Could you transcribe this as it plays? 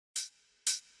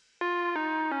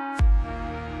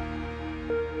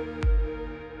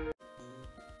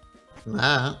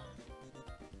That.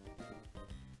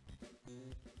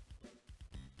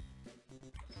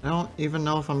 I don't even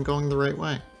know if I'm going the right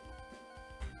way.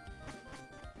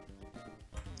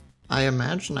 I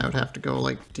imagine I would have to go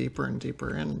like deeper and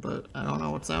deeper in, but I don't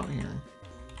know what's out here.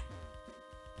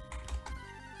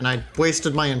 And I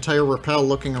wasted my entire rappel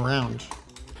looking around.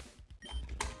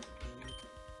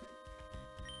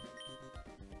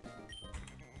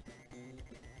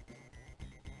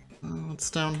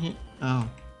 What's down here? Oh.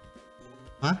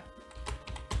 What?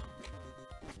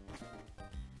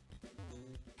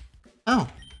 Oh.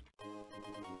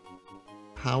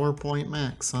 PowerPoint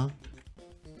Max, huh?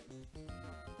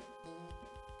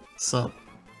 So,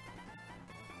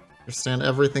 understand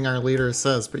everything our leader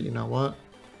says, but you know what?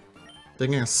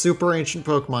 Digging a super ancient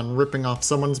Pokemon, ripping off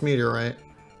someone's meteorite.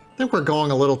 I think we're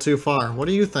going a little too far. What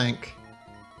do you think?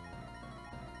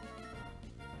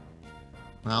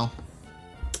 Well,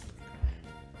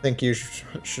 I think you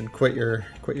should quit your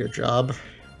job.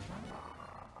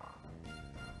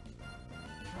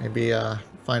 Maybe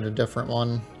find a different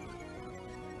one.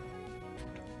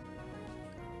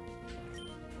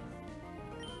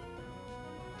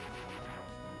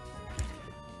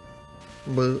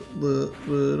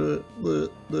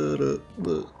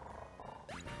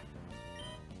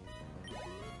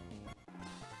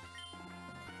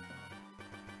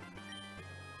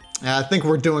 I think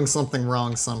we're doing something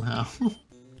wrong somehow.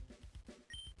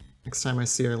 Next time I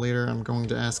see our leader, I'm going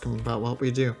to ask him about what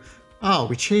we do. Oh,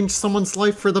 we changed someone's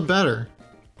life for the better.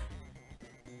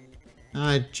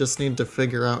 I just need to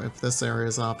figure out if this area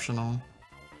is optional.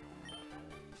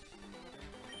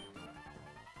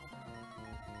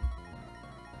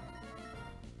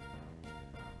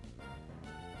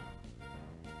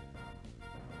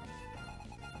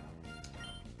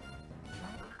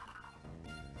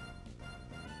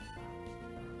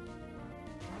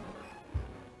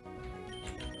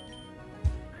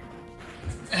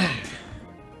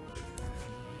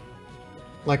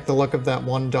 Like the look of that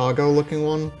one doggo looking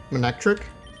one? Manectric?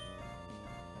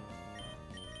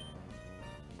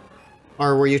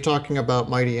 Or were you talking about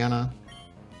Mighty Anna?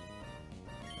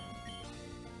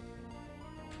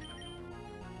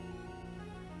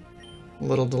 A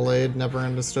little delayed, never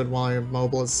understood why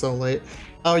mobile is so late.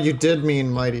 Oh, you did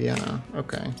mean Mighty Anna.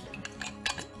 Okay.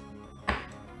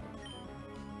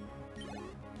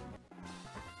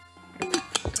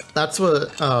 That's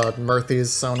what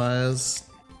Murthy's Sona is.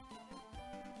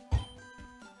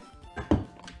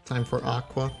 Time for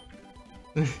Aqua.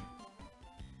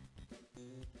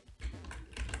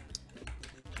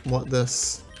 What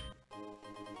this?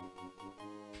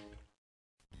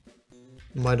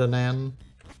 Mightanan?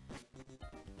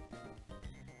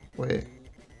 Wait.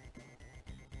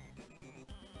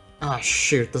 Ah,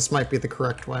 shoot, this might be the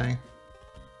correct way.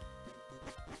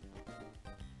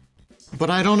 But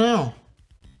I don't know.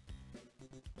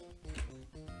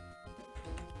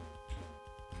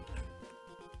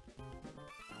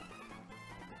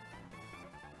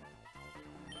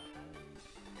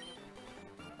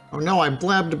 Oh no, I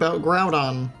blabbed about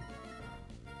Groudon.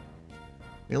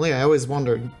 Really? I always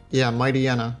wondered. Yeah, Mighty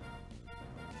Anna.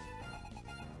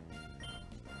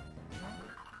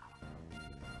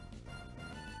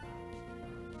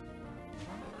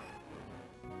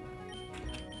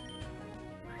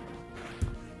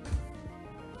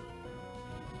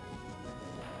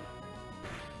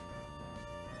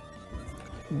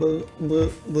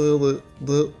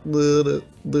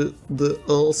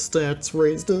 All stats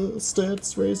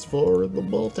raised for the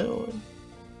ball tower.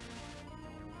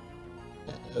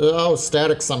 Oh,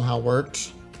 static somehow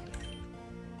worked.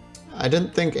 I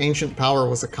didn't think Ancient Power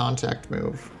was a contact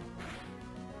move.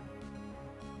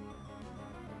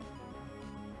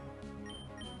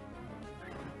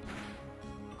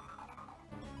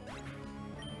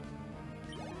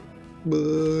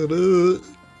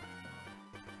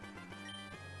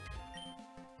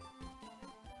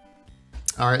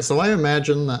 Alright, so I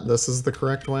imagine that this is the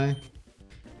correct way.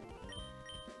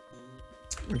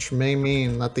 Which may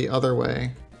mean that the other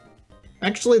way...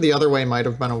 Actually, the other way might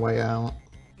have been a way out.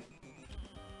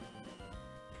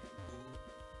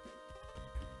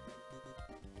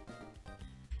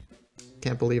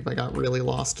 Can't believe I got really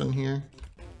lost in here.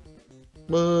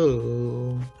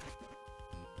 Whoa.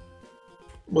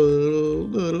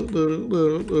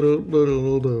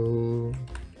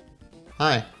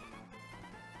 Hi.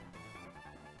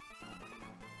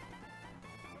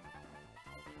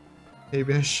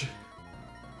 Maybe I should...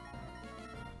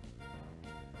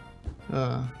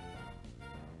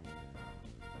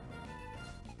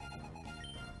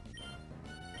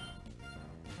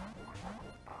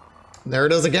 There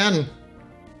it is again!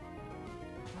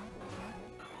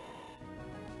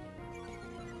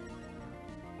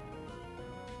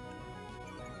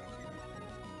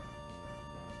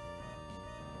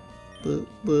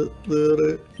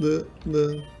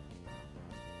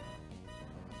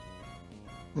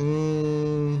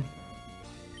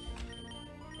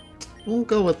 We'll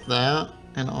go with that,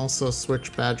 and also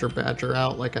switch Badger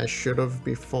out like I should have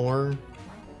before.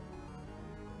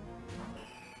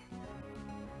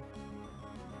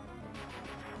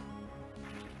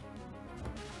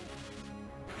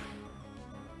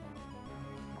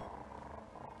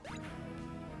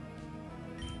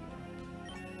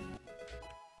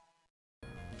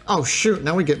 Oh shoot,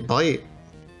 now we get Bite.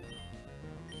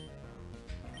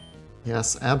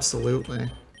 Yes,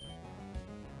 absolutely.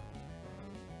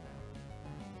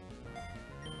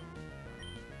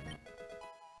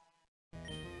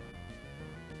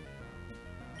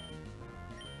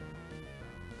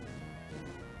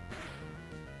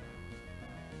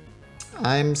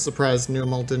 I'm surprised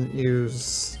Numel didn't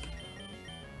use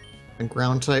a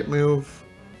ground type move,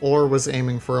 or was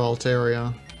aiming for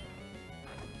Altaria.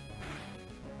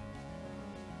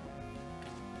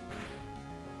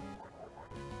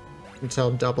 You can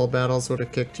tell double battles would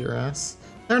have kicked your ass.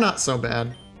 They're not so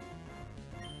bad.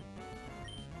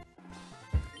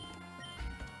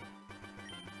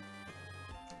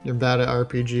 You're bad at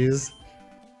RPGs.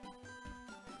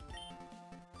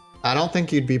 I don't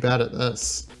think you'd be bad at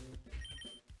this.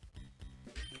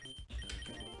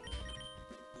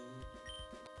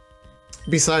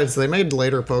 Besides, they made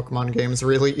later Pokemon games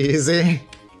really easy.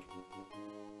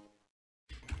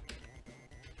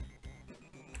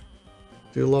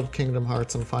 Do love Kingdom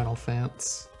Hearts and Final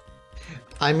Fantasy.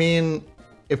 I mean,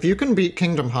 if you can beat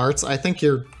Kingdom Hearts, I think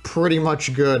you're pretty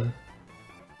much good.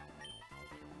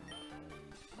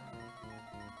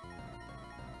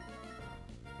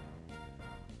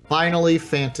 Finally,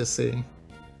 Fantasy.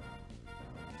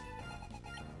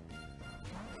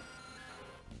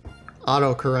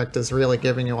 Autocorrect is really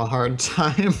giving you a hard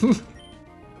time.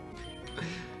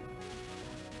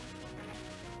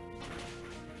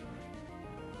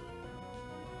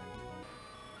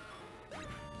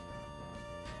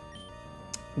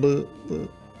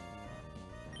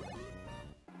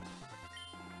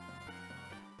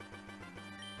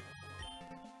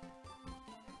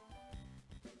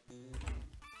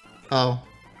 Oh,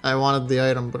 I wanted the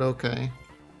item, but okay.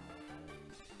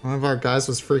 One of our guys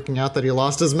was freaking out that he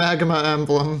lost his Magma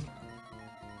emblem.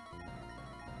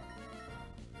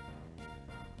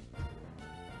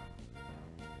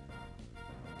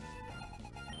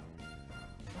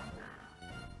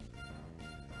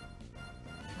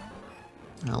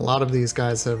 A lot of these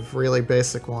guys have really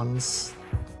basic ones.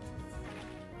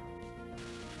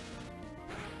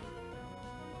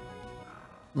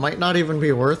 Might not even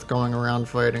be worth going around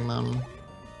fighting them.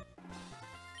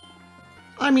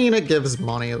 I mean, it gives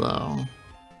money though.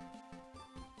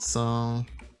 So,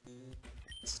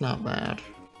 it's not bad.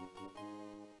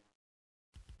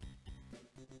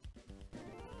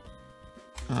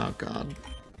 Oh god.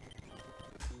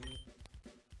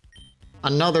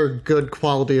 Another good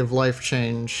quality of life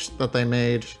change that they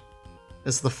made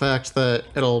is the fact that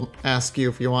it'll ask you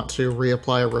if you want to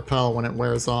reapply a repel when it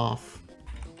wears off.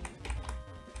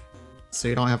 So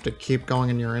you don't have to keep going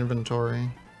in your inventory.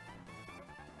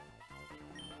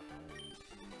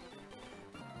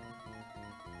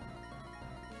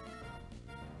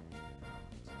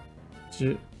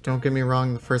 Don't get me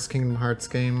wrong, the first Kingdom Hearts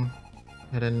game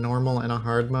had a normal and a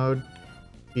hard mode.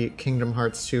 Beat Kingdom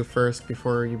Hearts 2 first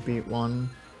before you beat 1.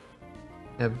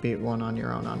 You have beat 1 on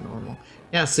your own on normal.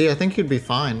 Yeah, see, I think you'd be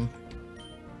fine.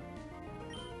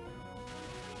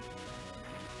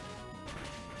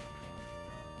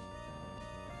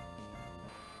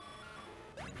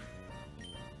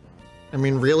 I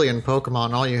mean, really in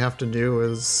Pokemon, all you have to do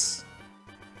is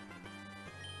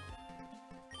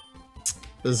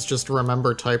just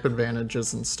remember type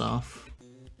advantages and stuff.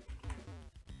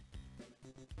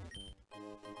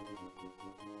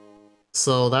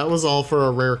 So that was all for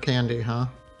a rare candy, huh?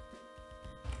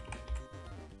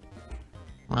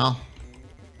 Well,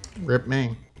 rip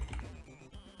me.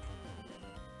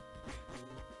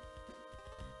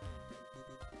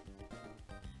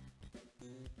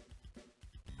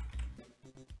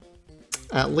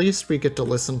 At least we get to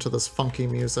listen to this funky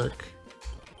music.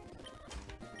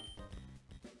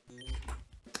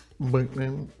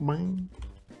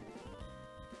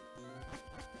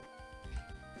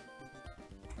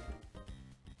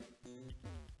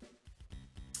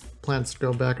 Plans to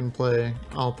go back and play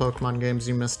all Pokemon games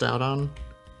you missed out on?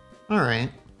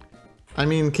 Alright. I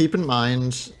mean, keep in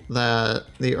mind that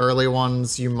the early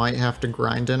ones you might have to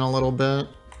grind in a little bit.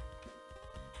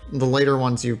 The later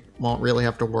ones you won't really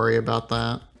have to worry about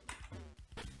that.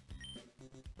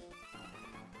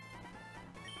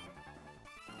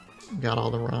 Got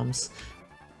all the ROMs,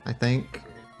 I think.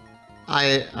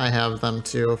 I have them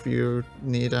too if you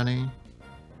need any.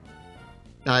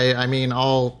 I mean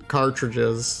all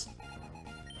cartridges.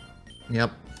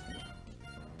 Yep.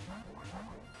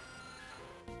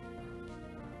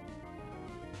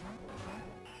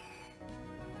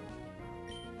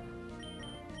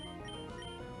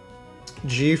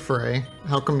 G-Frey,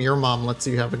 how come your mom lets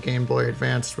you have a Game Boy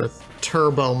Advance with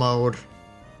turbo mode?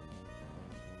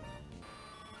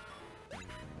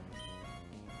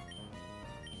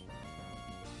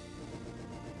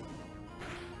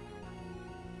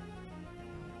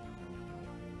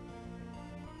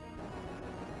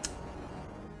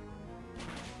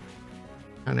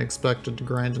 Kinda expected to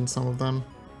grind in some of them.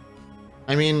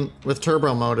 I mean, with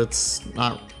turbo mode, it's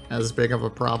not as big of a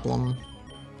problem.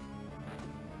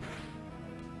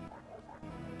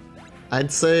 I'd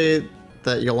say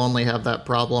that you'll only have that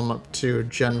problem up to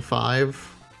Gen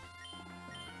 5.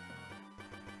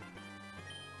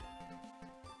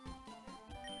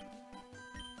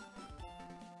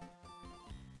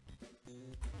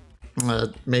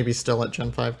 Maybe still at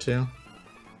Gen 5 too.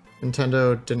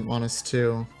 Nintendo didn't want us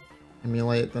to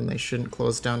emulate, then they shouldn't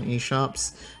close down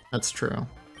eShops. That's true.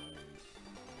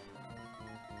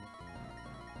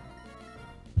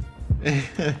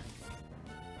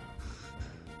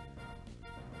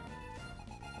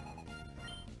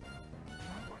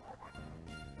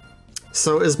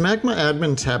 So is Magma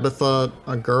admin Tabitha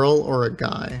a girl or a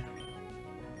guy?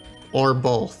 Or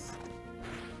both?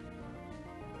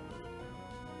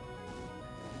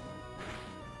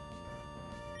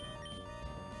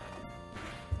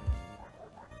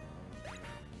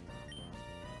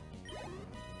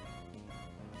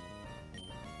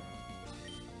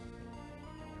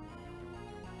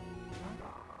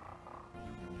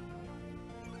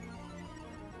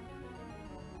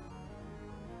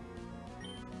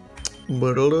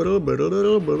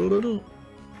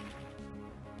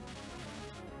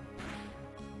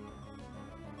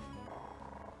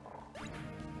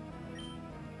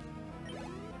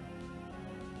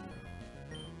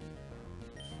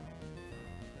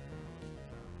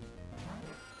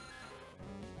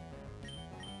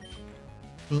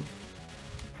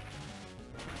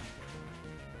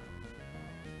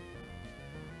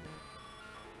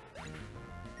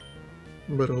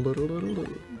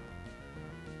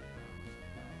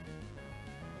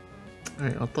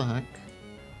 Alright, what the heck?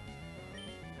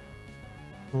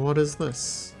 What is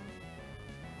this?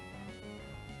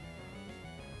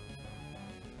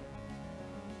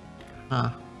 Huh.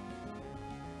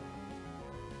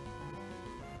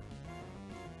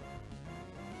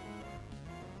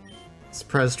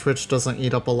 Surprised Twitch doesn't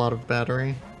eat up a lot of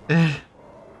battery.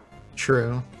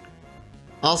 True.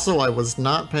 Also, I was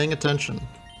not paying attention.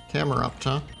 Camera up,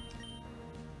 huh?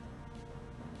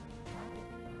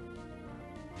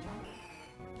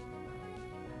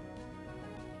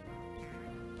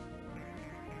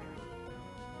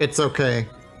 It's okay.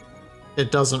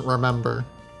 It doesn't remember.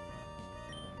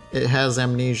 It has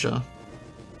amnesia.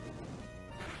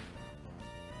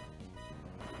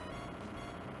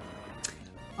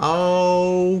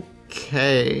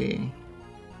 Okay.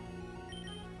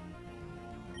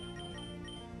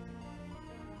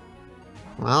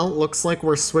 Well, looks like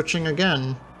we're switching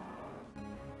again.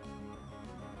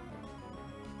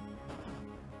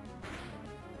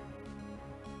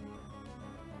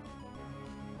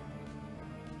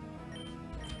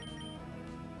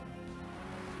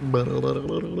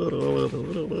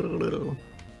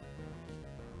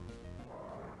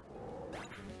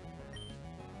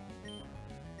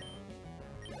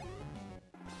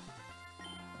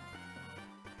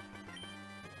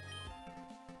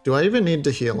 Do I even need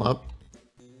to heal up?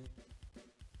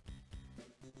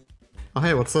 Oh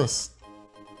hey, what's this?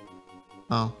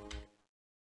 Oh.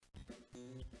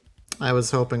 I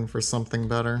was hoping for something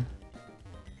better.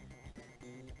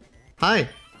 Hi!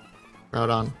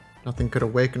 Groudon, nothing could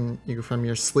awaken you from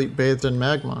your sleep bathed in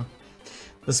magma.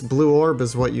 This blue orb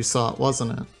is what you sought,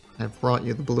 wasn't it? I've brought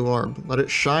you the blue orb. Let it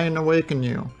shine and awaken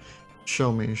you.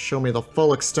 Show me the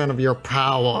full extent of your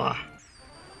power.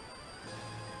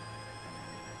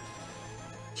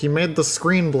 He made the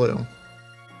screen blue.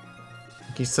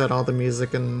 Like you said, all the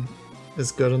music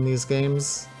is good in these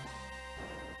games.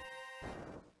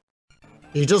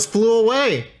 He just flew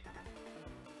away!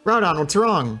 Groudon, what's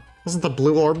wrong? Wasn't the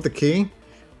blue orb the key?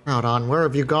 Groudon, where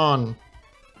have you gone?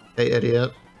 Hey,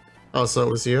 idiot. Oh, so it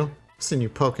was you? I've seen you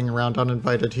poking around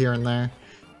uninvited here and there.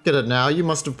 Get it now, you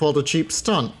must have pulled a cheap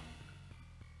stunt.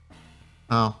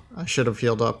 Oh, I should have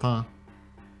healed up, huh?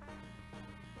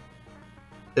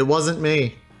 It wasn't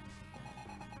me.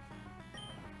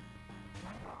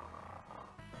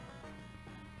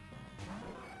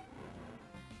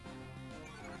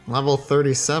 Level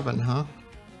 37, huh?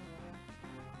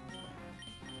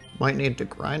 Might need to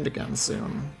grind again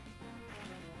soon.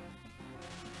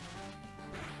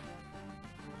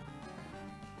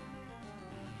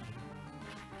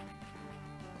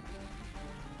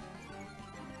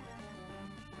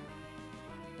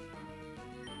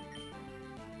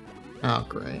 Oh,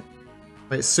 great.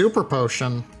 Wait, super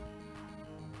potion?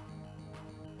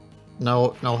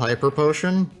 No hyper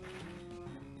potion?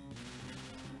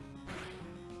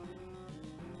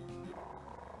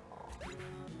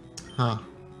 Huh.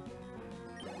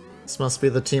 This must be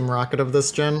the Team Rocket of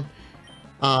this gen.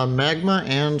 Magma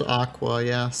and Aqua,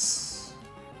 yes.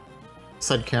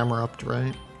 Said camera upped,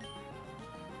 right?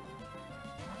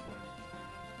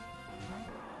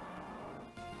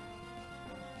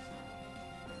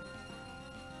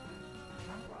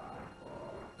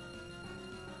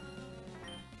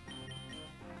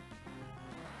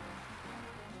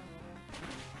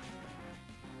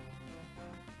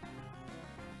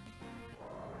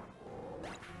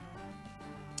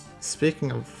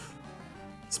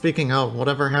 Speaking of,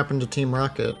 whatever happened to Team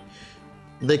Rocket?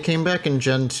 They came back in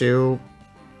Gen 2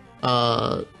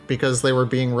 because they were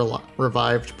being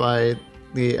revived by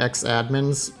the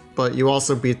ex-admins, but you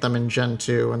also beat them in Gen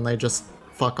 2 and they just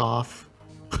fuck off.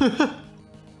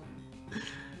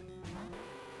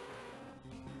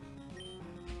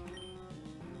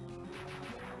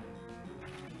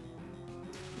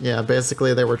 Yeah,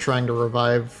 basically they were trying to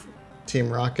revive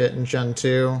Team Rocket in Gen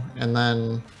 2, and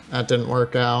then that didn't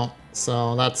work out,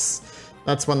 so that's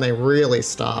when they really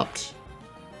stopped.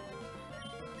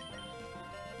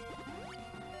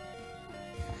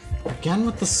 Again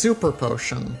with the super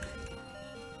potion.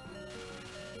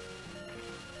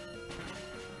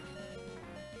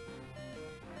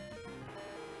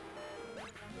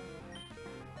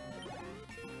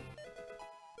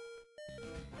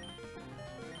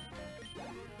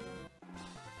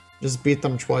 Just beat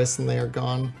them twice and they are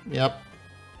gone. Yep.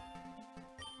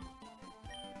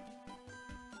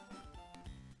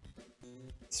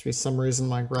 Must be some reason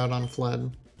my Groudon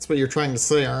fled. That's what you're trying to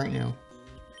say, aren't you?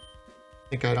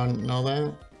 Think I don't know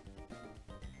that?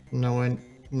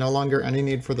 No longer any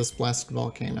need for this blasted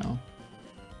volcano.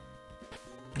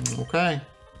 Okay.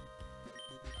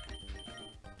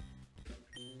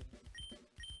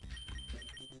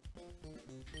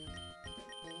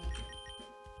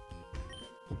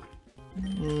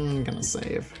 I'm gonna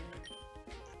save.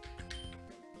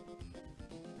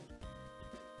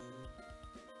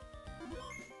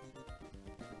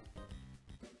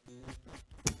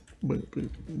 Boop, boop,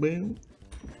 boop.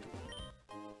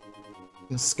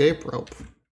 Escape rope.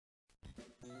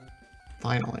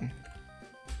 Finally.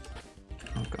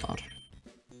 Oh god.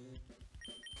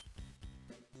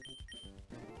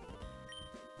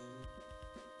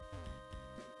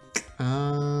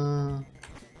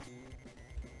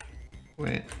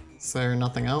 Wait, is there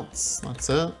nothing else? That's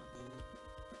it?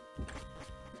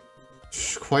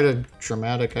 Quite a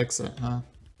dramatic exit, huh?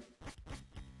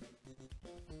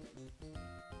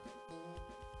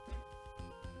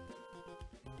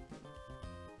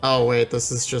 Oh wait,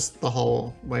 this is just the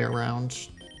whole way around.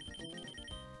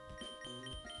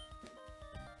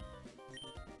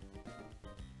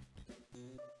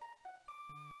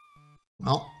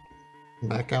 Well, I'm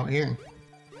back out here.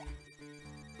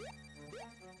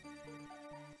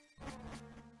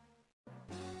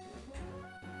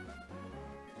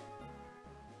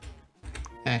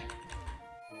 Hey.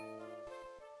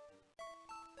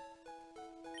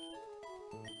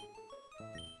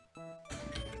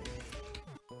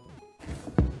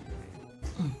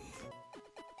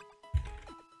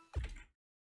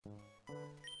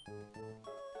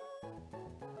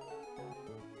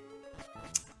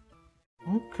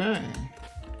 Okay.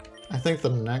 I think the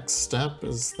next step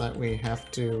is that we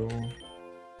have to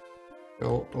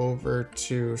go over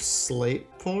to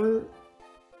Slateport,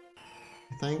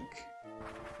 I think.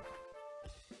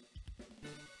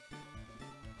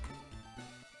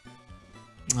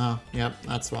 Oh, yep,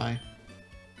 that's why.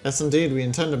 Yes, indeed, we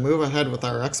intend to move ahead with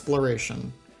our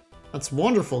exploration. That's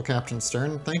wonderful, Captain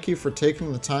Stern. Thank you for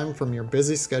taking the time from your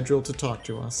busy schedule to talk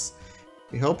to us.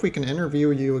 We hope we can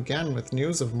interview you again with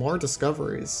news of more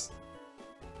discoveries.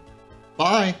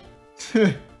 Bye!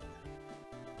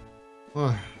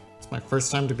 Oh, it's my first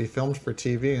time to be filmed for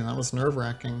TV, and that was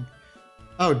nerve-wracking.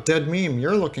 Oh, Dead Meme,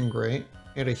 you're looking great.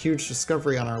 We had a huge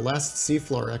discovery on our last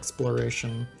seafloor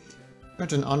exploration. We went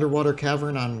to an underwater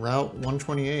cavern on Route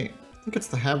 128. I think it's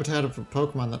the habitat of a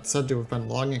Pokemon that's said to have been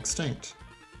long extinct.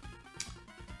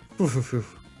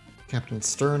 Captain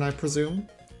Stern, I presume?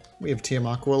 We of Team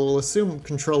Aqua will assume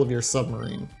control of your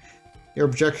submarine. Your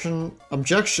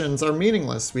objections are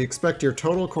meaningless. We expect your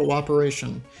total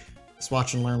cooperation. Just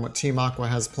watch and learn what Team Aqua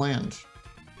has planned.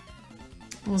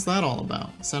 What was that all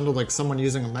about? It sounded like someone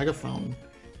using a megaphone.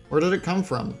 Where did it come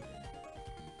from?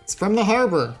 It's from the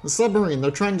harbor! The submarine!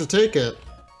 They're trying to take it!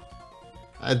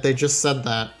 They just said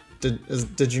that.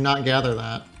 Did you not gather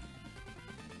that?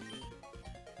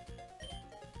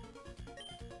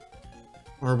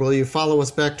 Or will you follow us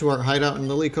back to our hideout in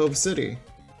Lily Cove City?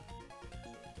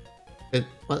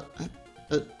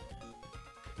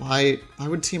 Why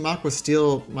would Team Aqua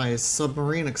steal my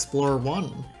Submarine Explorer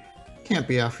 1? Can't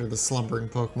be after the slumbering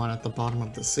Pokemon at the bottom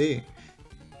of the sea.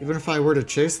 Even if I were to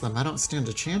chase them, I don't stand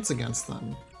a chance against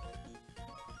them.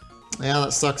 Yeah,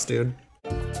 that sucks, dude.